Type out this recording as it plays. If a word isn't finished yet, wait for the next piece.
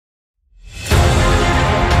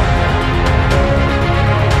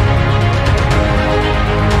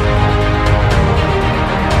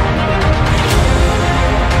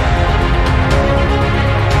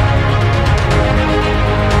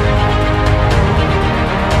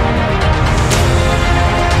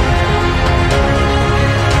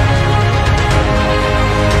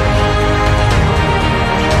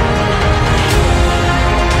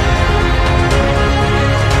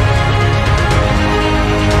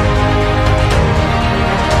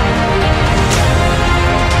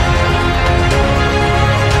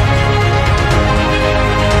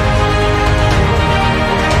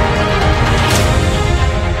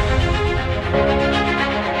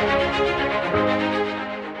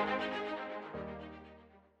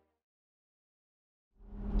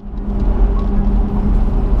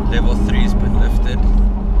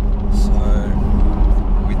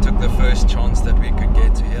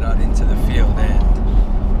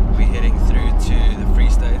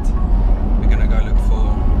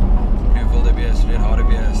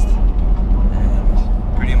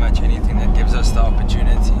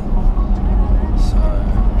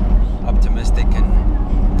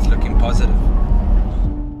positive.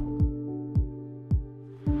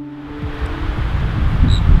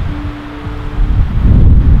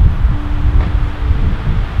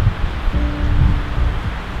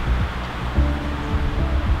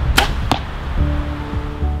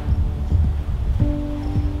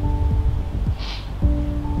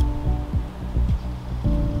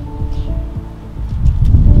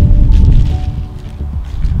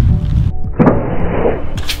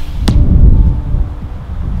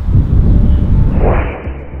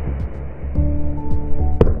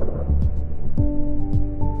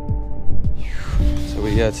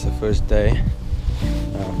 Yeah, it's the first day.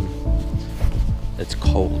 It's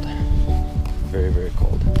cold, very, very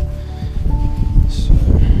cold. So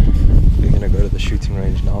we're gonna go to the shooting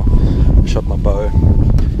range now. I shot my bow.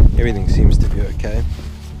 Everything seems to be okay.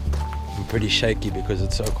 I'm pretty shaky because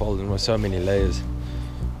it's so cold and with so many layers.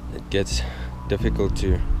 It gets difficult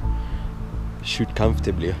to shoot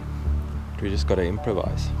comfortably. We just gotta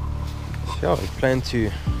improvise. So yeah, we plan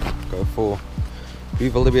to go for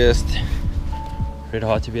blue wildebeest, red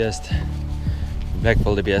hartebeest, black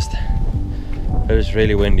wildebeest. It was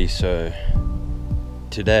really windy, so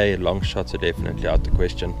today long shots are definitely out the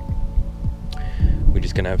question. We're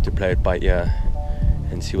just gonna have to play it by ear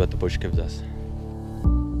and see what the bush gives us.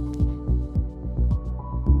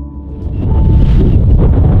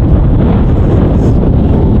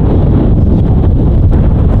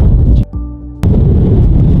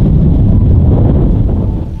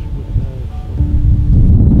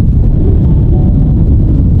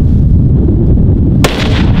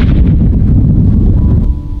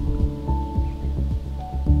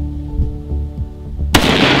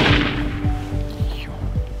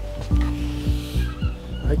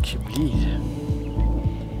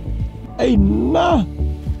 Hey, nah!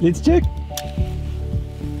 Let's check.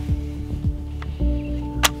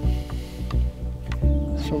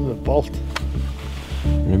 It's from the Bolt.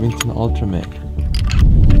 Remington Ultra Mag.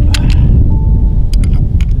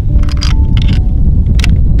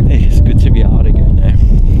 Hey, it's good to be out again, eh?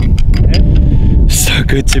 Yeah. So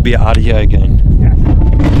good to be out here again. Yeah.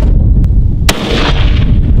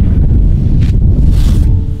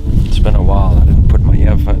 It's been a while, I didn't put my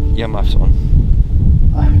earmuffs on.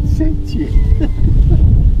 I sent you.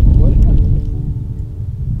 What?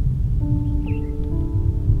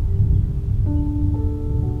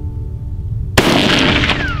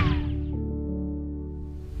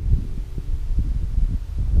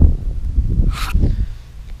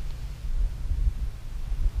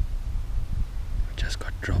 Just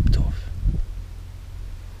got dropped off.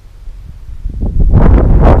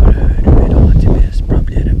 Got a herd of red hartebeest,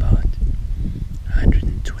 probably at about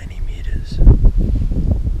 120 meters.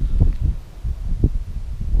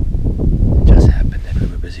 It just happened that we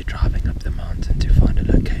were busy driving up the mountain to find a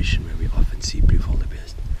location where we often see blue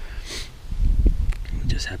wildebeest. We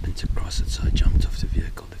just happened to cross it, so I jumped off the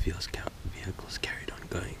vehicle. The vehicle's carried on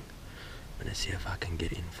going. I'm gonna see if I can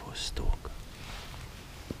get in for a stalk.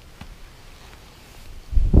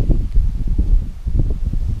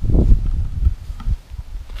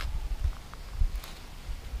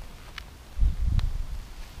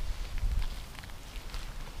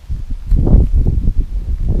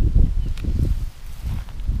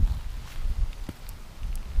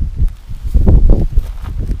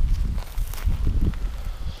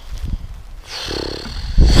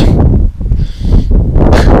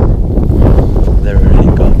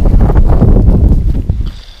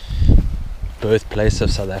 Birthplace of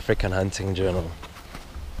South African Hunting Journal.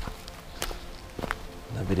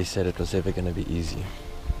 Nobody said it was ever going to be easy.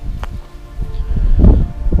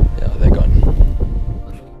 Yeah, they're gone.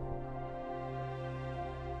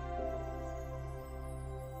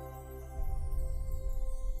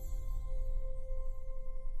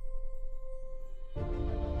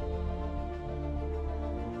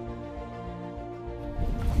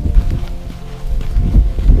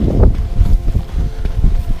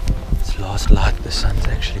 Last light, the sun's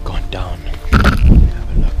actually gone down. Have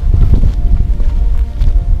a look.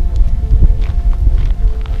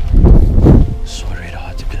 So red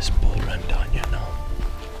hartebeest bull run down here now.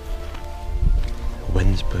 The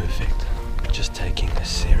wind's perfect. Just taking a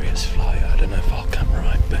serious flyer. I don't know if I'll come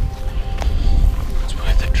right, but it's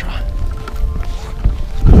worth a try.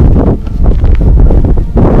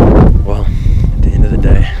 Well, at the end of the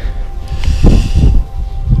day,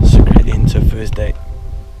 it's a great end to a first date.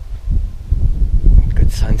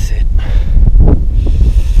 Sunset.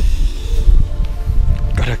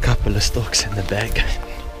 Got a couple of stalks in the bag.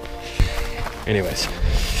 Anyways,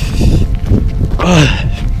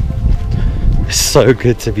 it's so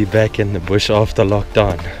good to be back in the bush after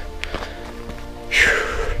lockdown.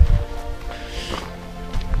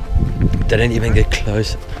 Didn't even get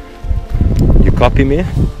close. You copy me?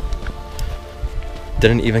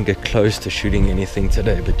 Didn't even get close to shooting anything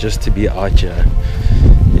today, but just to be out here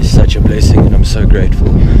is such a blessing, and I'm so grateful.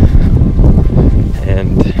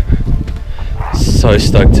 And so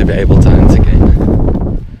stoked to be able to hunt again.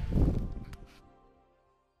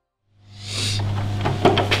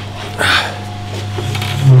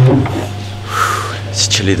 It's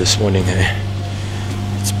chilly this morning, eh?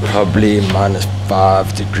 It's probably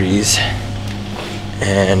 -5 degrees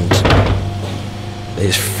and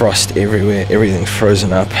there's frost everywhere, everything's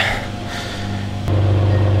frozen up.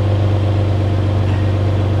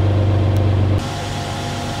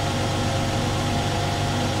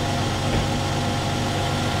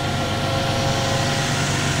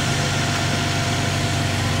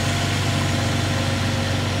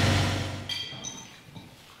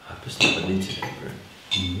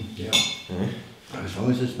 Yeah. As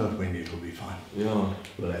long as it's not windy, it'll be fine. Yeah.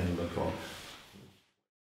 We'll aim the fog.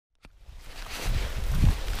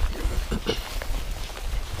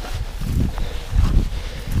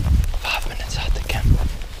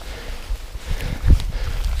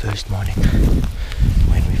 First morning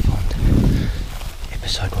when we filmed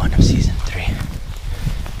episode 1 of season 3,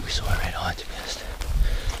 we saw a red hartebeest.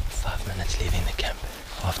 5 minutes leaving the camp.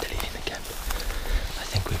 After leaving the camp, I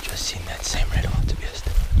think we've just seen that same red hartebeest.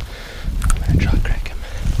 I'm gonna try crack him.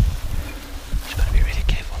 Just gotta be really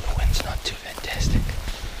careful. The wind's not too fantastic.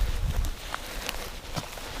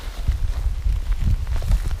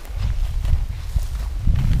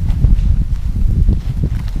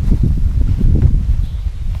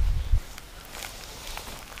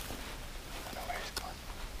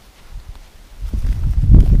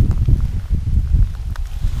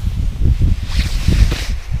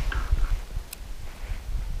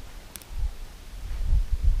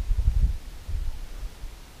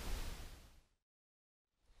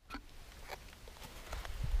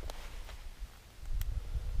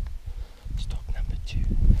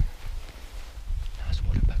 Nice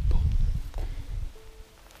waterbuck bull.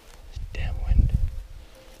 This damn wind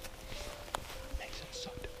makes it so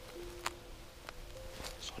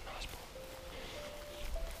nice bull.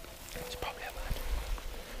 It's probably about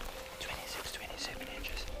 26, 27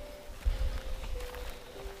 inches.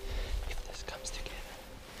 If this comes together,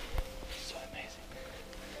 it's so amazing.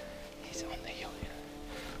 He's on the hill here.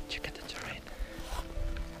 Check out the terrain.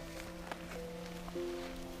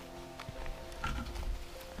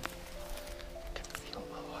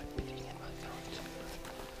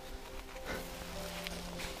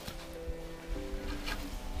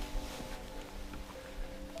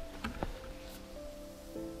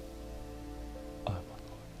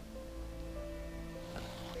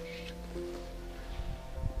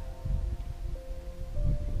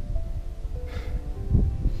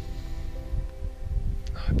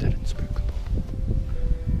 That didn't spook the bull.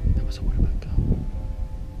 That was a waterbuck cow.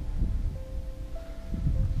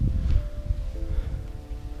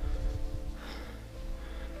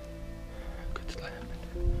 Could still happen.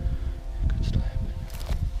 Could still happen.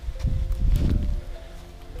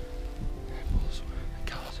 Bulls, the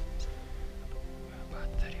cows were about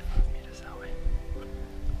 35 meters that way. The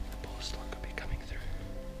bulls still could be coming through.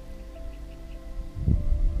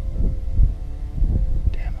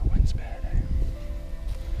 Damn, the wind's bad, eh?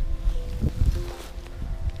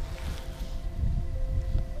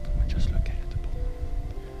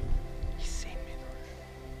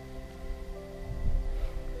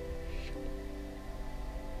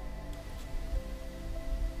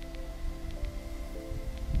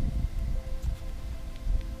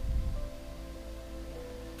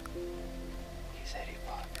 He's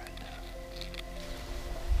 85 right now.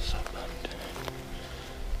 So bummed.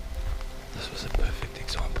 This was a perfect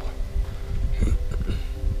example of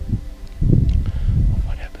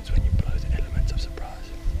what happens when you blow the elements of surprise.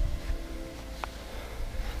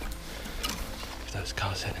 If those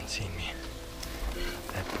cows hadn't seen me,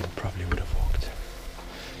 that bull probably would have walked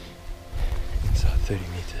inside 30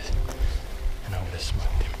 meters and I would have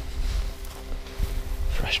smoked him.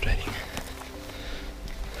 Frustrating.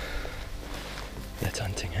 That's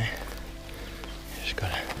hunting, eh? You just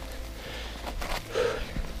gotta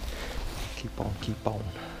keep on, keep on.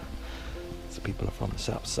 The people are from the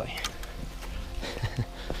south side.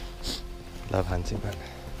 Love hunting, man.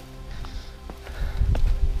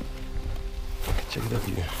 Check the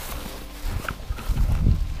view.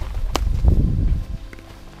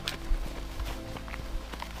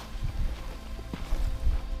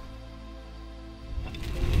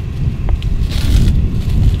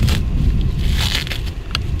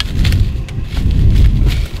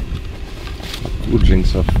 Cool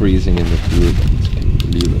drinks are freezing in the fluid. Can you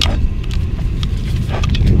believe it?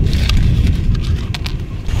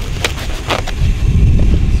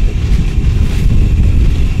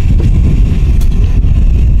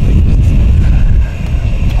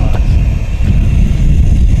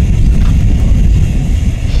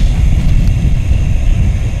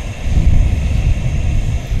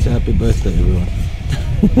 Happy birthday, everyone.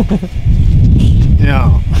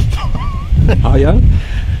 Yeah. How young?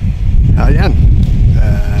 How young?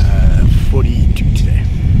 42 today.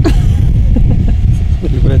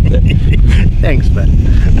 Happy birthday. Thanks, bud.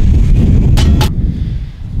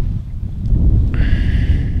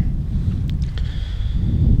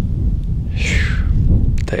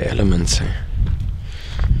 The elements, eh?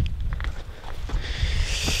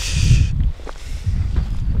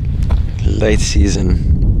 Late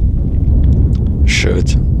season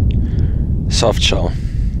shirt, soft shell,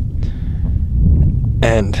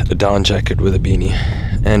 and a down jacket with a beanie,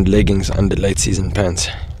 and leggings under late season pants.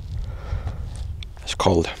 It's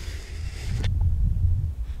cold.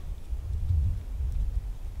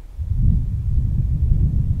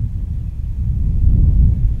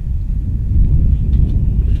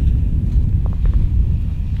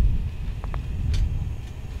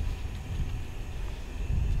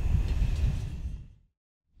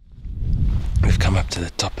 We've come up to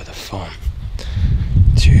the top of the farm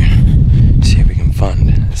to see if we can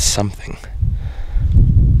find something.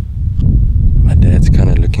 My dad's kind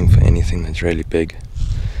of looking for anything that's really big,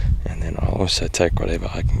 and then I'll also take whatever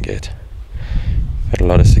I can get. Had a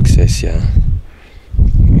lot of success here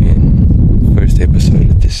in first episode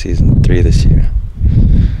of this season 3 this year.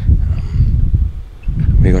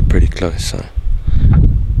 We got pretty close, so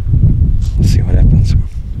we'll see what happens.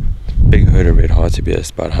 Big herd of red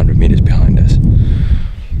hartebeest about 100 meters behind us,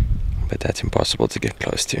 but that's impossible to get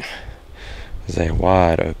close to. They're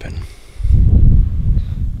wide open.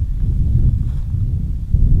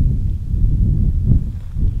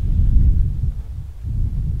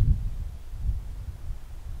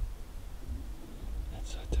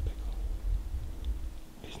 That's so typical.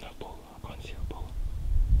 There's no bull. I can't see a bull.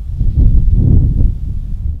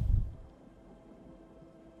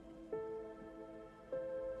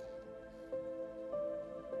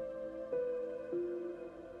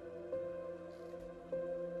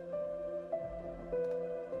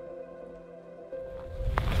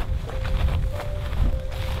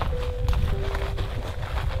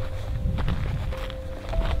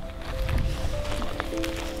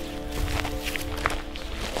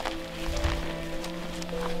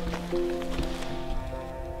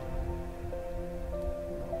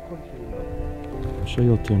 I'm sure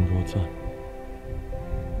you'll turn broadside.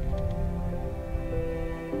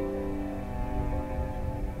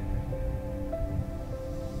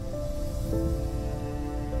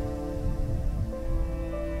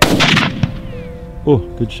 Oh,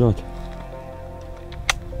 good shot.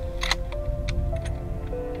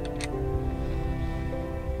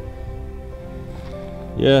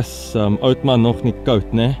 Yes, oud maar nog niet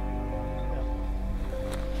koud, né?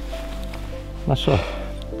 Nice shot.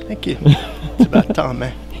 Thank you. It's about time,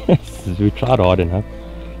 man. Yes, we tried hard enough.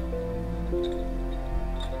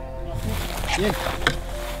 Yeah.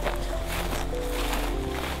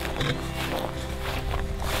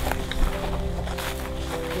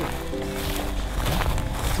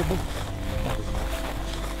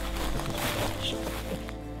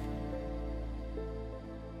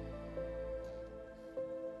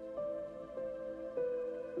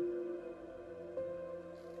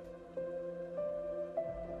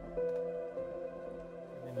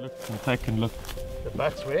 Look, and take and look. The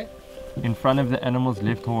butt's where? In front of the animal's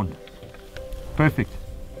left horn. Perfect.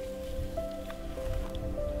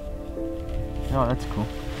 Yeah, that's cool.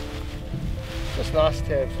 It's nice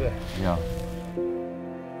to have the... Yeah.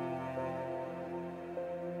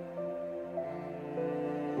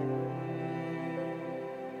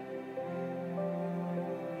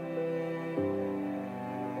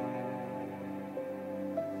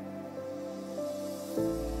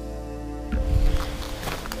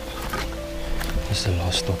 This is the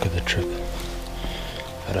last stalk of the trip.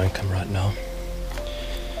 If I don't come right now,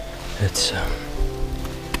 it's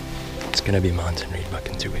gonna be mountain reed buck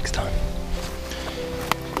in 2 weeks' time.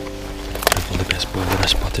 Triple the best bull that I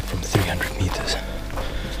spotted from 300 meters,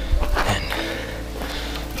 and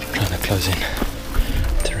trying to close in.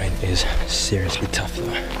 Terrain is seriously tough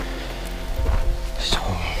though, so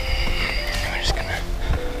we're just gonna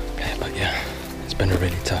play it by ear. It's been a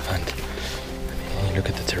really tough hunt. When you look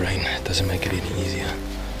at the terrain, it doesn't make it any easier.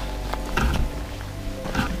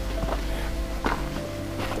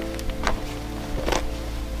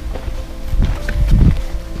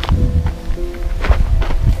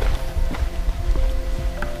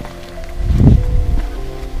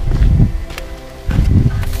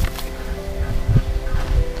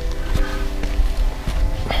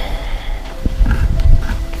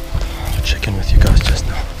 I'll check in with you guys just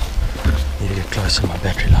now. Need to get closer, my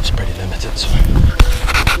battery life's pretty limited, so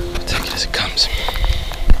I'll take it as it comes.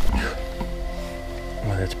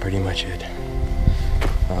 pretty much it.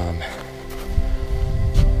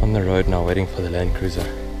 On the road now, waiting for the Land Cruiser.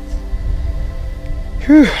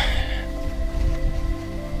 Whew.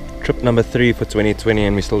 Trip number 3 for 2020,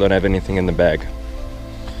 and we still don't have anything in the bag.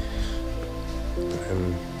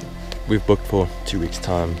 We've booked for 2 weeks'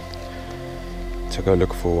 time to go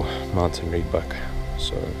look for mountain reedbuck,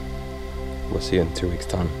 so we'll see you in 2 weeks'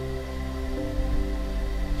 time.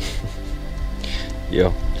 Yo,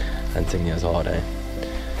 hunting is hard, eh?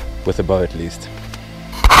 With a bow at least.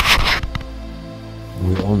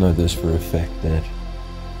 We all know this for a fact, that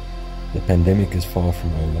the pandemic is far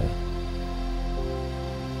from over.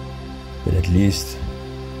 But at least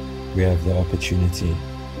we have the opportunity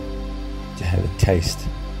to have a taste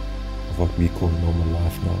of what we call normal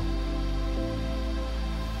life now.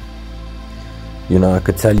 You know, I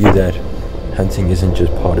could tell you that hunting isn't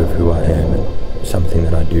just part of who I am and something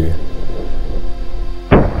that I do.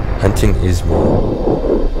 Hunting is me.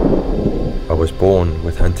 I was born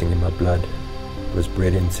with hunting in my blood. It was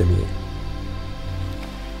bred into me.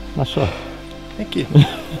 Not sure. Thank you.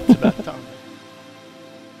 It's about time.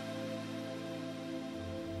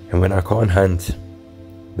 And when I can't hunt,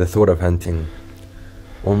 the thought of hunting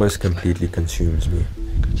almost completely consumes me.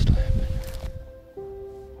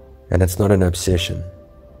 And it's not an obsession.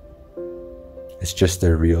 It's just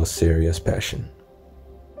a real serious passion.